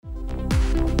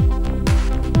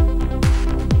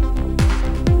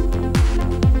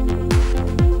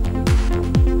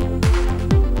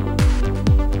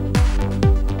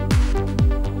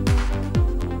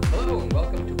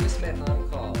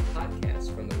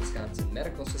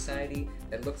Medical Society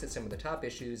that looks at some of the top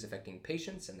issues affecting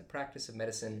patients and the practice of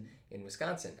medicine in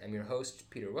Wisconsin. I'm your host,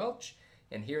 Peter Welch,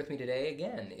 and here with me today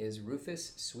again is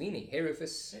Rufus Sweeney. Hey,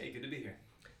 Rufus. Hey, good to be here.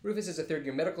 Rufus is a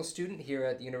third-year medical student here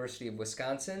at the University of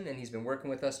Wisconsin, and he's been working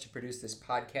with us to produce this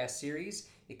podcast series.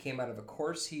 It came out of a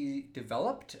course he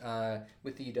developed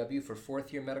with the UW for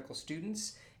fourth-year medical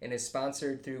students and is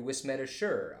sponsored through WisMed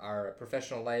Assure, our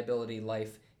professional liability,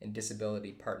 life, and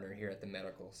disability partner here at the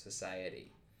Medical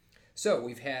Society. So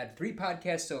we've had 3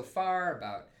 podcasts so far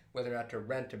about whether or not to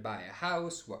rent or buy a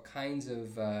house, what kinds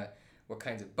of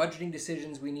budgeting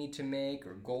decisions we need to make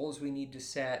or goals we need to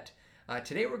set.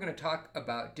 Today we're going to talk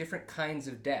about different kinds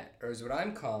of debt, or as what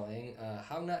I'm calling,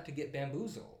 how not to get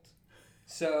bamboozled.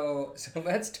 So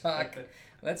let's talk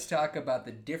about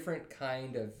the different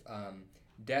kind of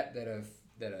debt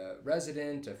that a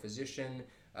resident, a physician,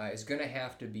 is going to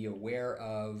have to be aware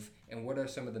of, and what are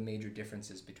some of the major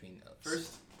differences between those?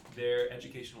 First, their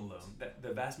educational loan.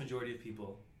 The vast majority of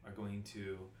people are going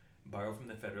to borrow from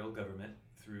the federal government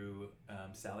through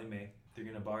Sallie Mae. They're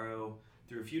going to borrow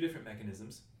through a few different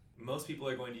mechanisms. Most people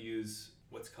are going to use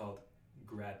what's called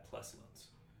Grad Plus loans.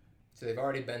 So they've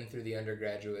already been through the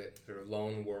undergraduate sort of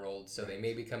loan world, so they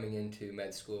may be coming into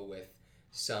med school with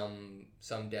some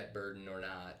debt burden or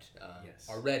not Yes.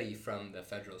 already from the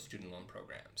federal student loan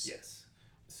programs. Yes.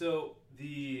 So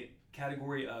the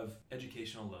category of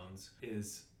educational loans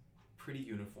is pretty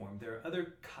uniform. There are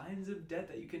other kinds of debt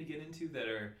that you can get into that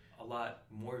are a lot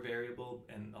more variable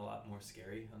and a lot more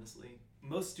scary, honestly.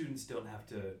 Most students don't have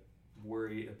to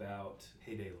worry about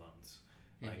payday loans.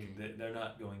 They're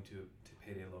not going to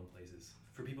payday loan places.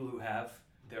 For people who have,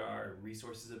 there are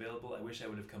resources available. I wish I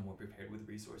would have come more prepared with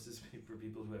resources for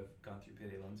people who have gone through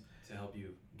payday loans to help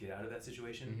you get out of that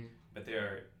situation. Mm-hmm. But they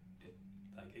are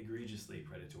egregiously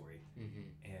predatory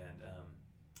and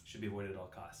should be avoided at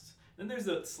all costs. Then there's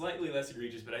a slightly less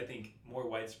egregious, but I think more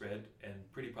widespread and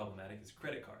pretty problematic is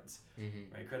credit cards.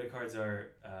 Right? Credit cards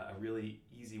are a really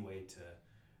easy way to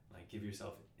give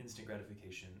yourself instant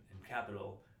gratification and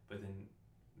capital, but then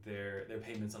their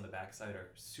payments on the backside are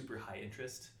super high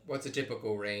interest. What's a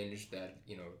typical range that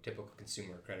typical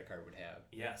consumer credit card would have?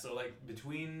 Yeah, so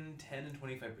between 10 and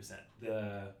 25%.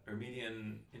 Our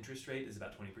median interest rate is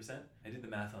about 20%. I did the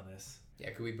math on this.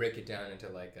 Yeah, could we break it down into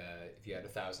if you had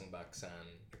 $1,000 on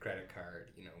a credit card,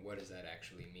 what does that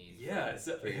actually mean? Yeah,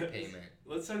 for your payment?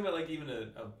 Let's talk about even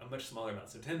a much smaller amount.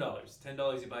 So $10.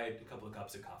 $10, you buy a couple of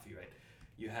cups of coffee, right?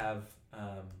 You have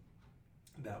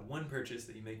that one purchase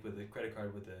that you make with a credit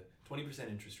card with a 20%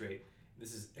 interest rate.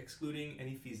 This is excluding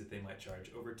any fees that they might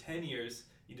charge. Over 10 years,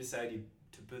 you decide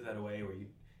to put that away, or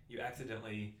you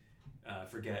accidentally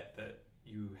forget that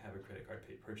you have a credit card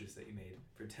purchase that you made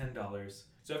for $10.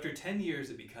 So after 10 years,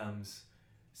 it becomes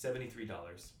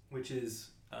 $73, which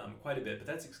is quite a bit, but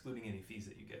that's excluding any fees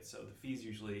that you get. So the fees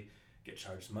usually get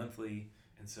charged monthly,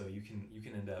 and so you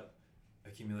can end up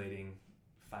accumulating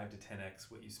 5 to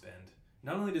 10x what you spend.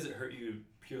 Not only does it hurt you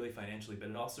purely financially, but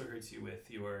it also hurts you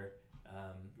with your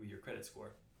credit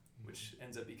score, which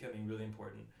ends up becoming really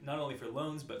important, not only for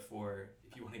loans, but for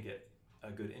if you want to get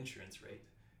a good insurance rate.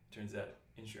 Turns out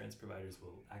insurance providers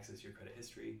will access your credit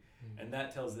history, and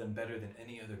that tells them better than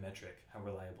any other metric how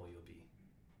reliable you'll be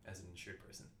as an insured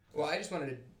person. Well, I just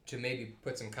wanted to maybe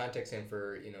put some context in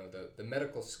for the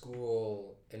medical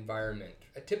school environment.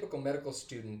 A typical medical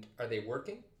student, are they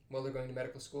working while they're going to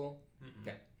medical school? Mm-mm.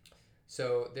 Okay.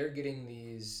 So they're getting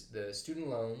the student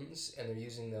loans, and they're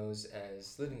using those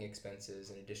as living expenses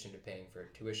in addition to paying for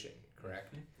tuition,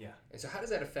 correct? Yeah. And so how does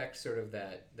that affect sort of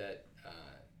that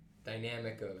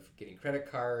dynamic of getting credit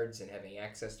cards and having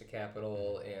access to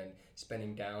capital and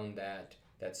spending down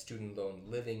that student loan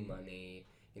living money?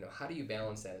 How do you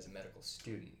balance that as a medical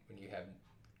student when you have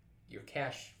your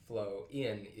cash flow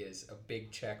in is a big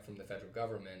check from the federal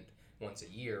government once a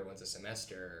year, once a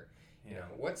semester?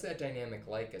 What's that dynamic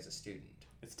like as a student?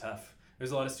 It's tough. There's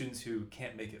a lot of students who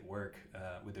can't make it work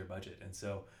with their budget. And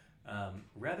so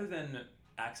rather than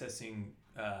accessing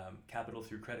capital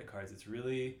through credit cards,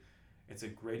 it's a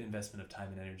great investment of time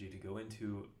and energy to go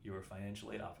into your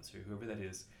financial aid officer, whoever that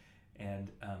is,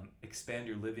 and expand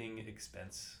your living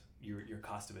expense, your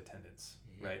cost of attendance,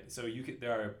 right? So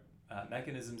there are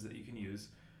mechanisms that you can use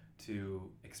to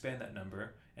expand that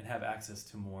number and have access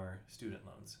to more student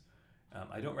loans.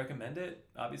 I don't recommend it,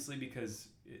 obviously, because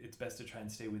it's best to try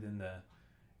and stay within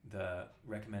the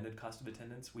recommended cost of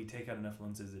attendance. We take out enough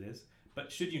loans as it is.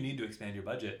 But should you need to expand your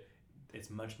budget, it's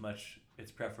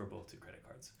it's preferable to credit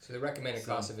cards. So the recommended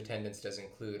cost of attendance does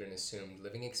include an assumed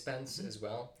living expense as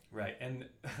well? Right. And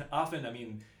often,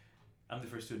 I'm the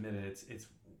first to admit it, it's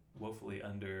woefully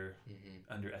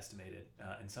underestimated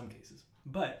in some cases.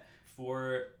 But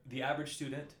For the average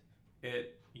student,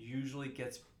 it usually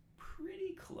gets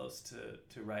pretty close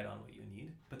to right on what you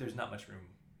need, but there's not much room.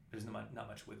 There's not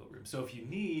much wiggle room. So if you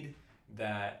need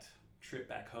that trip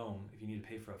back home, if you need to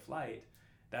pay for a flight,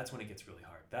 that's when it gets really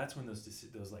hard. That's when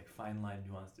those like fine line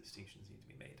nuanced distinctions need to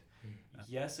be made.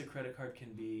 Yes, a credit card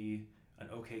can be an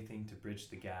okay thing to bridge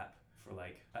the gap for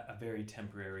like a very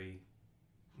temporary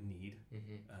need,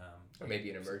 or maybe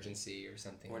an emergency or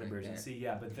something. Or an like emergency, that.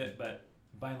 yeah. But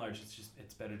by and large,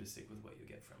 it's better to stick with what you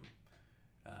get from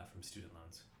student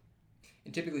loans.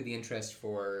 And typically, the interest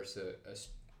for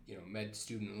a med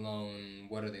student loan,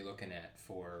 what are they looking at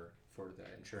for the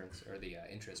insurance or the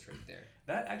interest rate there?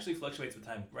 That actually fluctuates with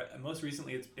time. Right, most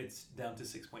recently, it's down to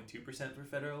 6.2% for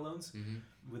federal loans.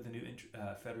 With the new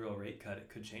federal rate cut, it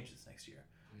could change this next year.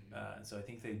 And so I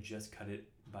think they just cut it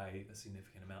by a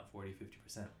significant amount,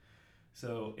 40-50%.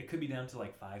 So it could be down to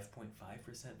like 5.5%,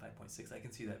 5.6%. I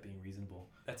can see that being reasonable.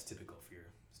 That's typical for your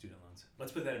student loans.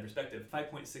 Let's put that in perspective.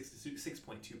 5.6 to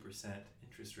 6.2%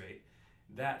 interest rate.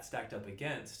 That stacked up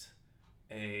against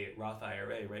a Roth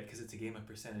IRA, right? Because it's a game of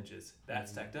percentages. That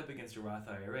stacked up against a Roth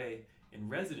IRA in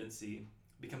residency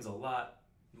becomes a lot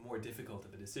more difficult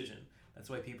of a decision. That's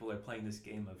why people are playing this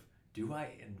game of, do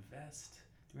I invest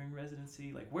during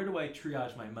residency? Like, where do I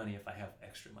triage my money if I have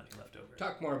extra money left over?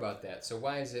 Talk more about that. So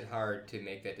why is it hard to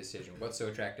make that decision? What's so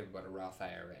attractive about a Roth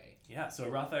IRA? Yeah, so a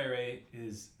Roth IRA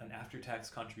is an after-tax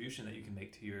contribution that you can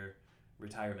make to your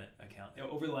retirement account.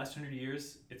 Over the last 100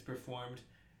 years, it's performed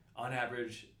on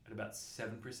average at about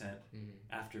 7%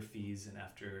 after fees and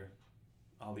after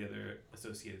all the other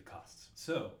associated costs.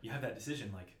 So you have that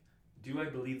decision, like, do I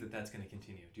believe that that's going to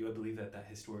continue? Do I believe that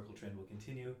historical trend will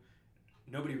continue?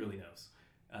 Nobody really knows.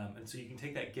 And so you can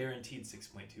take that guaranteed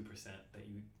 6.2% that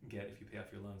you get if you pay off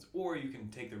your loans, or you can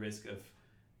take the risk of,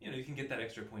 you can get that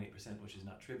extra 0.8%, which is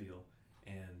not trivial,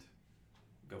 and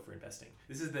go for investing.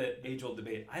 This is the age-old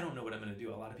debate. I don't know what I'm going to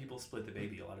do. A lot of people split the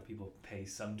baby. A lot of people pay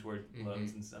some toward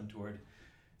loans and some toward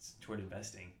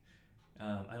investing.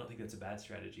 I don't think that's a bad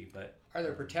strategy, but... Are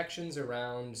there protections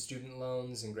around student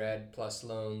loans and grad plus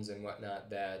loans and whatnot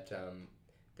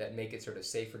that make it sort of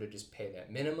safer to just pay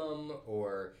that minimum,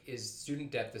 or is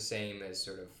student debt the same as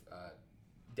sort of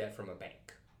debt from a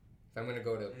bank? If I'm going to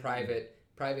go to a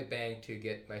private bank to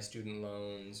get my student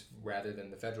loans rather than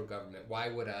the federal government, why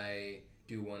would I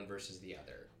do one versus the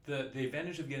other? The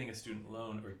advantage of getting a student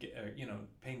loan or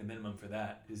paying the minimum for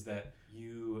that is that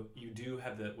you do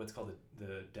have what's called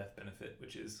the death benefit,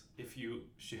 which is if you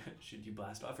should you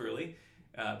blast off early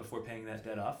before paying that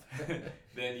debt off,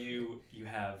 then you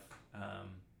have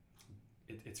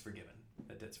it's forgiven.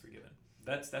 That debt's forgiven.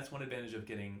 That's one advantage of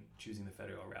choosing the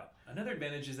federal route. Another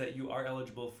advantage is that you are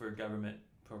eligible for government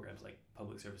programs like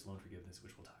public service loan forgiveness,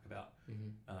 which we'll talk about,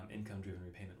 income-driven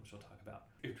repayment, which we'll talk about.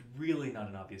 It's really not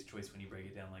an obvious choice when you break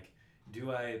it down. Like,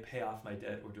 do I pay off my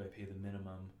debt or do I pay the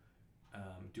minimum?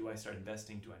 Do I start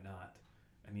investing? Do I not?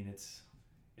 I mean,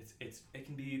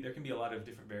 there can be a lot of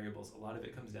different variables. A lot of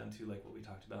it comes down to like what we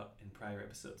talked about in prior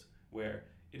episodes, where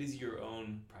it is your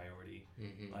own priority.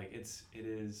 Like it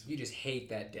is. You just hate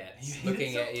that debt.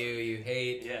 Looking at you, you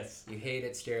hate. Yes. You hate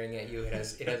it staring at you. It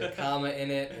has a comma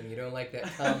in it, and you don't like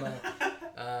that comma.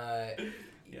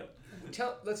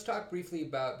 Yep. Let's talk briefly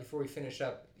about, before we finish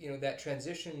up, that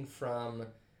transition from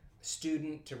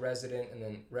student to resident and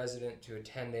then resident to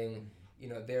attending.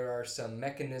 There are some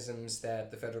mechanisms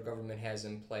that the federal government has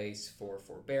in place for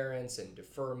forbearance and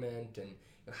deferment, and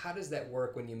how does that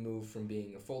work when you move from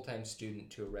being a full-time student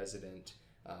to a resident,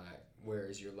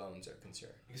 whereas your loans are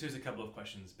concerned? I guess there's a couple of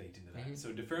questions baked into that.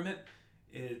 So deferment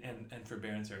and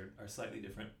forbearance are slightly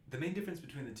different. The main difference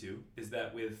between the two is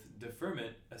that with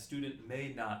deferment, a student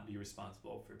may not be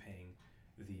responsible for paying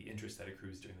the interest that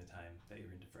accrues during the time that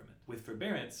you're in deferment. With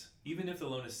forbearance, even if the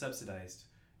loan is subsidized,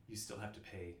 you still have to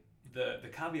pay. The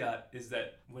caveat is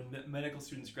that when medical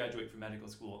students graduate from medical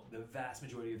school, the vast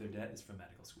majority of their debt is from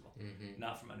medical school,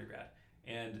 not from undergrad.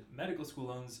 And medical school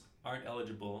loans aren't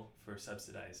eligible for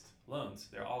subsidized loans.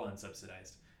 They're all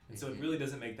unsubsidized. And so it really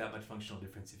doesn't make that much functional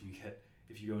difference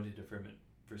if you go into deferment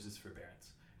versus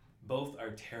forbearance. Both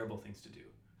are terrible things to do.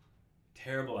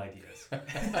 Terrible ideas.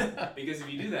 Because if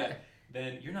you do that,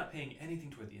 then you're not paying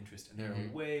anything toward the interest, and there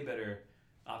are way better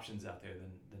options out there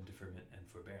than deferment and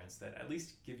forbearance that at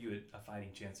least give you a fighting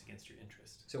chance against your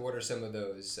interest. So what are some of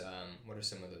those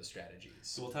strategies?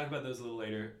 So we'll talk about those a little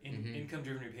later.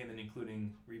 Income-driven repayment,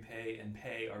 including repay and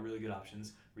pay, are really good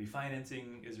options.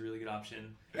 Refinancing is a really good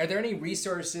option. Are there any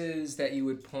resources that you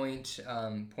would point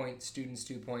students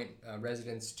to,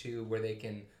 residents to, where they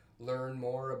can learn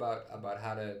more about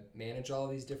how to manage all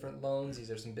these different loans? These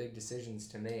are some big decisions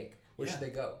to make. Where should they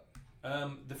go?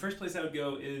 The first place I would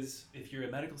go is, if you're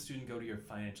a medical student, go to your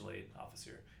financial aid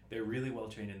officer. They're really well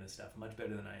trained in this stuff, much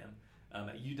better than I am.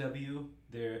 At UW,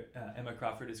 Emma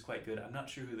Crawford is quite good. I'm not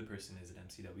sure who the person is at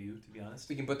MCW, to be honest.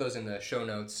 We can put those in the show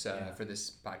notes for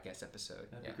this podcast episode.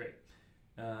 That'd be great.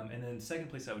 And then the second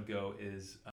place I would go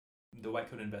is the White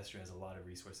Coat Investor has a lot of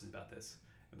resources about this,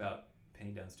 about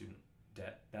paying down student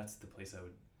debt. That's the place I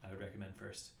would recommend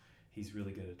first. He's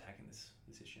really good at attacking this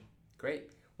issue.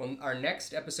 Great. Well, our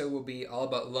next episode will be all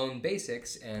about loan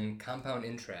basics and compound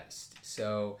interest.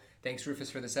 So thanks,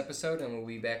 Rufus, for this episode, and we'll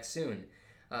be back soon.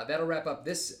 That'll wrap up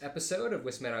this episode of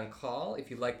WisMed on Call.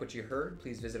 If you like what you heard,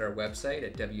 please visit our website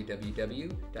at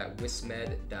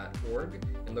www.wismed.org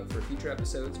and look for future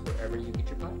episodes wherever you get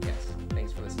your podcasts.